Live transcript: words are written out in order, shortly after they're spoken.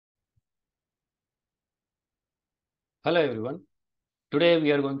Hello everyone. Today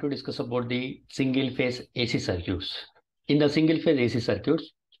we are going to discuss about the single phase AC circuits. In the single phase AC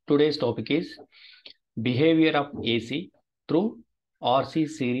circuits, today's topic is behavior of AC through RC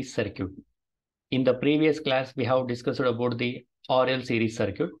series circuit. In the previous class, we have discussed about the RL series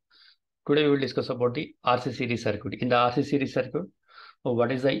circuit. Today we will discuss about the RC series circuit. In the RC series circuit,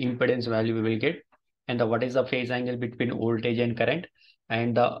 what is the impedance value we will get, and what is the phase angle between voltage and current,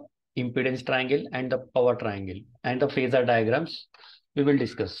 and the impedance triangle and the power triangle, and the phasor diagrams we will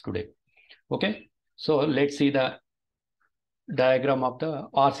discuss today. Okay, so let's see the diagram of the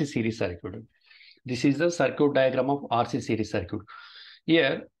RC series circuit. This is the circuit diagram of RC series circuit.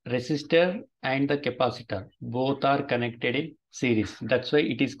 Here, resistor and the capacitor both are connected in series. That's why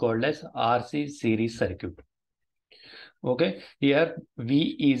it is called as RC series circuit. Okay, here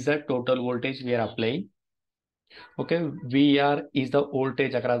V is the total voltage we are applying. Okay, VR is the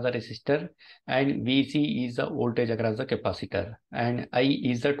voltage across the resistor, and VC is the voltage across the capacitor, and I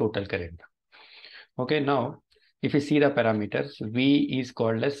is the total current. Okay, now if you see the parameters, V is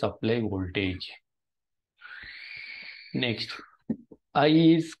called as supply voltage. Next, I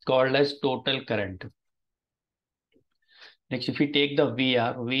is called as total current. Next, if we take the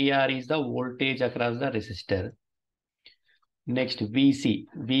VR is the voltage across the resistor. Next, VC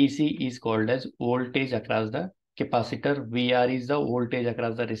is called as voltage across the capacitor. VR is the voltage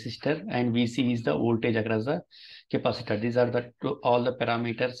across the resistor, and VC is the voltage across the capacitor. These are the all the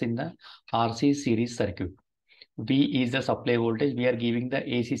parameters in the RC series circuit. V is the supply voltage. We are giving the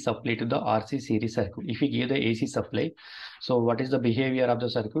AC supply to the RC series circuit. If we give the AC supply, so what is the behavior of the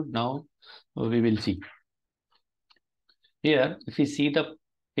circuit? Now we will see. Here, if we see the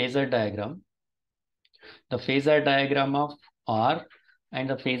phasor diagram, the phasor diagram of R and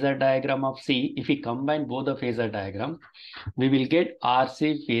the phasor diagram of C, if we combine both the phasor diagram, we will get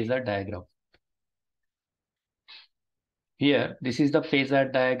RC phasor diagram. Here, this is the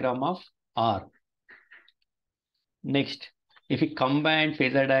phasor diagram of R. Next, if we combine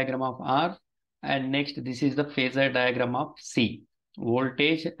phasor diagram of R, and next this is the phasor diagram of C.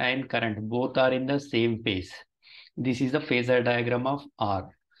 Voltage and current both are in the same phase. This is the phasor diagram of R.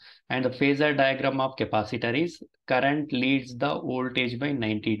 And the phasor diagram of capacitor is current leads the voltage by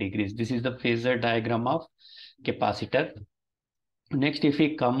 90 degrees. This is the phasor diagram of capacitor. Next, if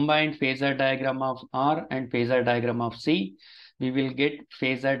we combine phasor diagram of R and phasor diagram of C, we will get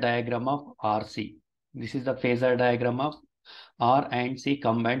phasor diagram of RC. This is the phasor diagram of R and C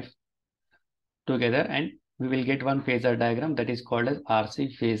combined together, and we will get one phasor diagram that is called as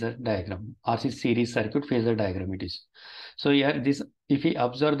RC phasor diagram. RC series circuit phasor diagram it is. So here this, if we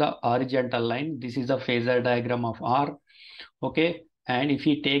observe the horizontal line, this is the phasor diagram of R. Okay, and if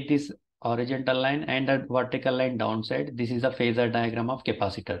we take this horizontal line and the vertical line downside, this is the phasor diagram of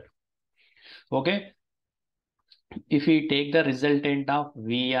capacitor. Okay, if we take the resultant of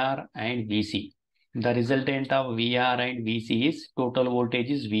VR and VC, the resultant of VR and VC is total voltage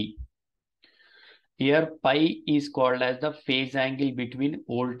is V. Here pi is called as the phase angle between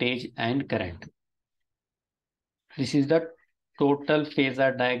voltage and current. This is the total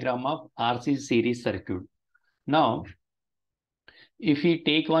phasor diagram of RC series circuit. Now, if we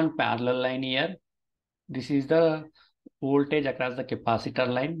take one parallel line here, this is the voltage across the capacitor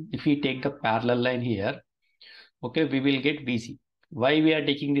line. If we take the parallel line here, okay, we will get VC. Why we are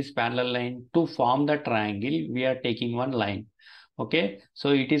taking this parallel line? To form the triangle, we are taking one line. Okay, so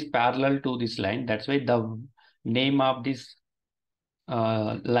it is parallel to this line. That's why the name of this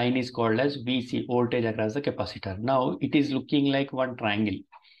line is called as VC, voltage across the capacitor. Now it is looking like one triangle.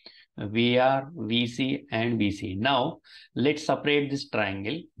 VR, VC and VC. Now let's separate this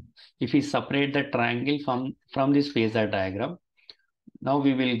triangle. If we separate the triangle from this phasor diagram, now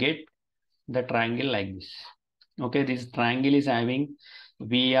we will get the triangle like this. Okay, this triangle is having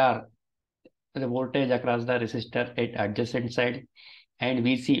VR, the voltage across the resistor at adjacent side, and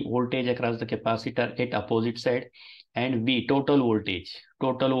VC, voltage across the capacitor at opposite side, and V, total voltage.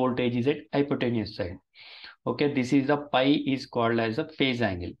 Total voltage is at hypotenuse side. Okay, this is the pi is called as a phase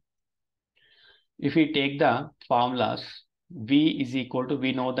angle. If we take the formulas, V is equal to,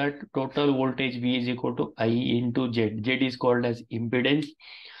 we know that total voltage V is equal to I into Z. Z is called as impedance,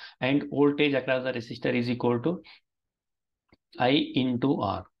 and voltage across the resistor is equal to I into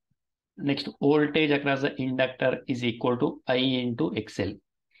R. Next, voltage across the inductor is equal to I into XL.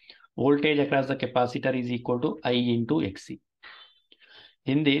 Voltage across the capacitor is equal to I into XC.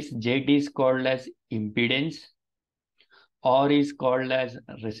 In this, Z is called as impedance, R is called as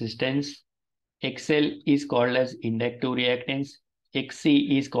resistance, XL is called as inductive reactance,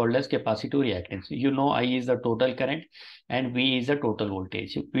 XC is called as capacitive reactance. You know I is the total current and V is the total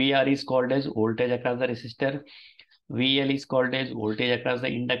voltage. VR is called as voltage across the resistor, VL is called as voltage across the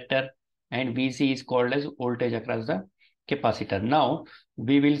inductor, and VC is called as voltage across the capacitor. Now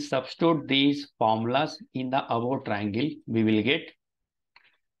we will substitute these formulas in the above triangle. We will get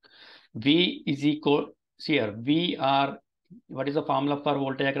V is equal, here V R, what is the formula for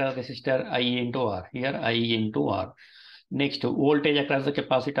voltage across the resistor? I into R. Here I into R. Next, voltage across the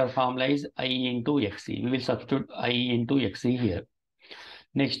capacitor formula is I into XC. We will substitute I into XC here.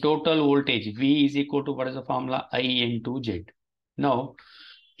 Next, total voltage V is equal to, what is the formula? I into Z. Now,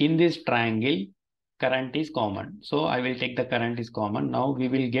 in this triangle, current is common. So I will take the current is common. Now we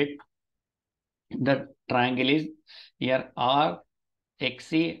will get the triangle is here R,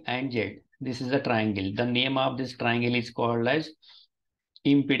 XC and Z. This is the triangle. The name of this triangle is called as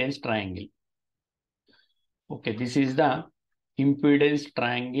impedance triangle. Okay, this is the impedance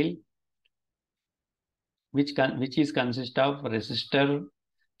triangle which is consist of resistor,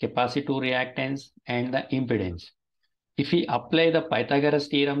 capacitor reactance and the impedance. If we apply the Pythagoras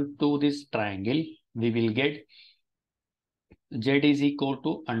theorem to this triangle, we will get Z is equal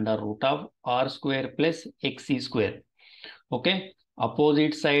to under root of R square plus XC square. Okay,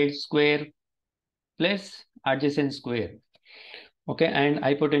 opposite side square plus adjacent square. Okay, and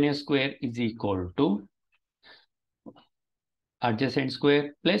hypotenuse square is equal to adjacent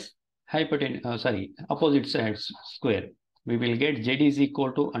square plus opposite side square. We will get Z is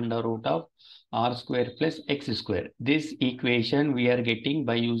equal to under root of R square plus X square. This equation we are getting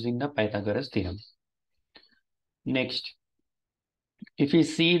by using the Pythagoras theorem. Next, if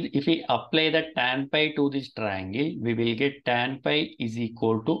we apply the tan pi to this triangle, we will get tan pi is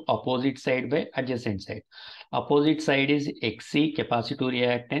equal to opposite side by adjacent side. Opposite side is XC, capacitor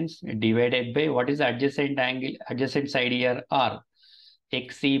reactance, divided by what is adjacent angle, adjacent side here R,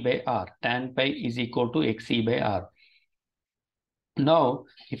 XC by R. Tan pi is equal to XC by R. Now,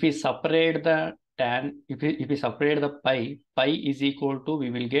 if we separate the tan, if we separate the pi is equal to,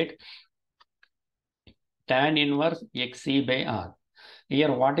 we will get tan inverse XC by R.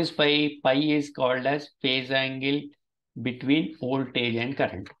 Here, what is pi? Pi is called as phase angle between voltage and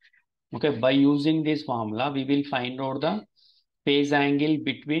current. Okay, by using this formula, we will find out the phase angle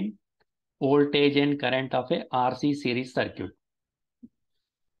between voltage and current of a RC series circuit.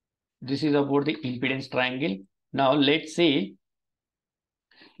 This is about the impedance triangle. Now, let's see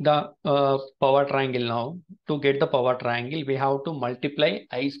the power triangle. Now, to get the power triangle, we have to multiply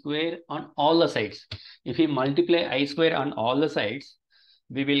I square on all the sides. If we multiply I square on all the sides,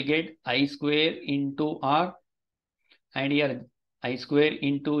 we will get I square into R, and here I square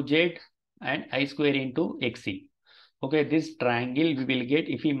into Z and I square into XC. Okay, this triangle we will get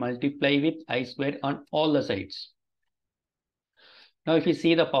if we multiply with I square on all the sides. Now, if you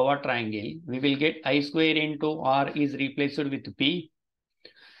see the power triangle, we will get I square into R is replaced with P.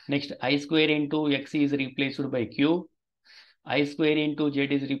 Next, I square into X is replaced by Q. I square into Z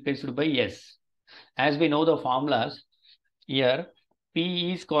is replaced by S. As we know the formulas, here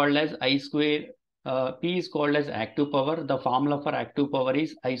P is called as I square, P is called as active power. The formula for active power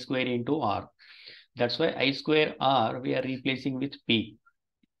is I square into R. That's why I square R we are replacing with P.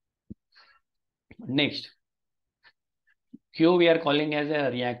 Next, Q we are calling as a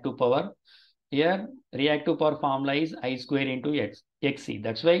reactive power. Here reactive power formula is I square into XC.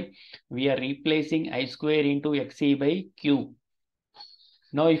 That's why we are replacing I square into XC by Q.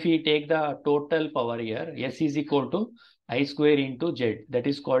 Now, if we take the total power here, S is equal to I square into Z. That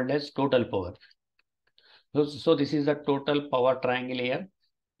is called as total power. So this is the total power triangle here.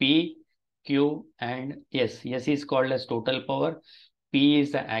 P, Q and S. S is called as total power. P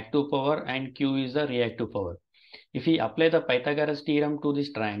is the active power and Q is the reactive power. If we apply the Pythagoras theorem to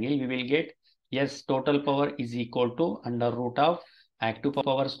this triangle, we will get S total power is equal to under root of active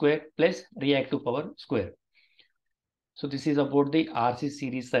power square plus reactive power square. So this is about the RC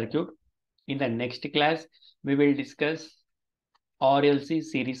series circuit. In the next class, we will discuss RLC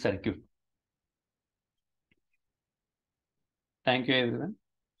series circuit. Thank you, everyone.